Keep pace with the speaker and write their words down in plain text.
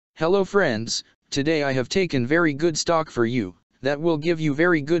Hello friends, today I have taken very good stock for you, that will give you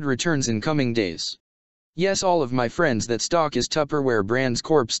very good returns in coming days. Yes, all of my friends, that stock is Tupperware Brands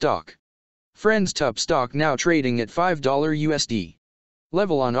Corp stock. Friends, TUP stock now trading at $5 USD.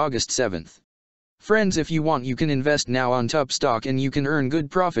 Level on August 7th. Friends, if you want you can invest now on TUP stock and you can earn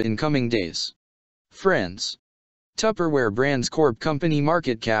good profit in coming days. Friends. Tupperware Brands Corp company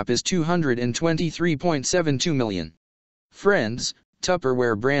market cap is $223.72 million. Friends,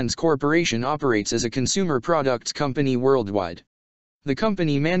 Tupperware Brands Corporation operates as a consumer products company worldwide. The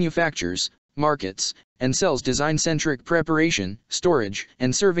company manufactures, markets, and sells design-centric preparation, storage,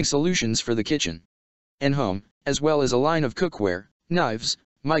 and serving solutions for the kitchen and home, as well as a line of cookware, knives,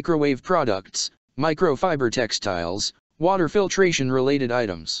 microwave products, microfiber textiles, water filtration-related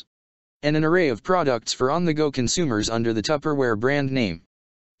items, and an array of products for on-the-go consumers under the Tupperware brand name.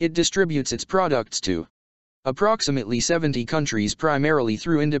 It distributes its products to approximately 70 countries primarily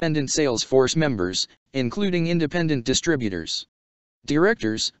through independent sales force members, including independent distributors,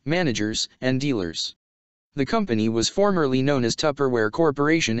 directors, managers, and dealers. The company was formerly known as Tupperware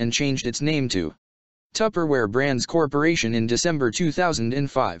Corporation and changed its name to Tupperware Brands Corporation in December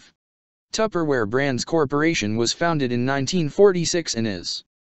 2005. Tupperware Brands Corporation was founded in 1946 and is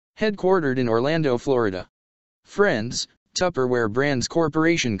headquartered in Orlando, Florida. Friends, Tupperware Brands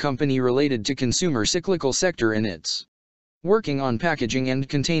Corporation company related to consumer cyclical sector and its working on packaging and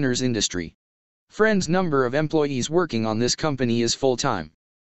containers industry. Friends, number of employees working on this company is full-time.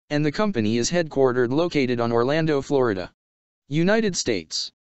 And the company is headquartered located on Orlando, Florida, United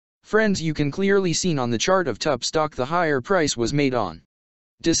States. Friends, you can clearly see on the chart of TUP stock the higher price was made on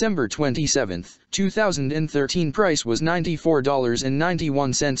December 27, 2013. Price was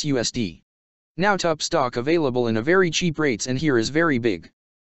 $94.91 USD. Now TUP stock available in a very cheap rates, and here is very big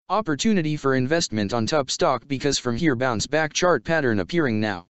opportunity for investment on TUP stock because from here bounce back chart pattern appearing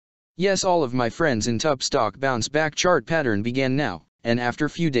now. Yes, all of my friends, in TUP stock bounce back chart pattern began now, and after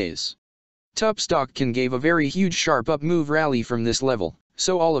few days TUP stock can give a very huge sharp up move rally from this level.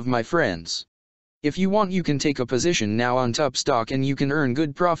 So all of my friends, if you want you can take a position now on TUP stock and you can earn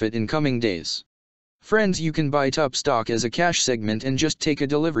good profit in coming days. Friends, you can buy TUP stock as a cash segment and just take a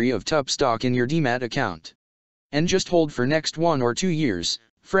delivery of TUP stock in your demat account. And just hold for next 1 or 2 years.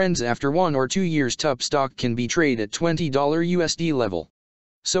 Friends, after 1 or 2 years TUP stock can be traded at $20 USD level.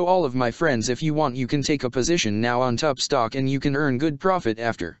 So all of my friends, if you want you can take a position now on TUP stock and you can earn good profit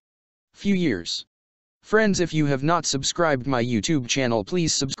after few years. Friends, if you have not subscribed my YouTube channel,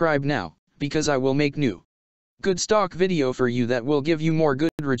 please subscribe now, because I will make new good stock video for you that will give you more good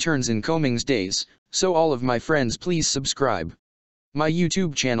returns in coming days. So all of my friends, please subscribe my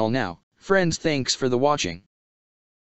YouTube channel now. Friends, thanks for the watching.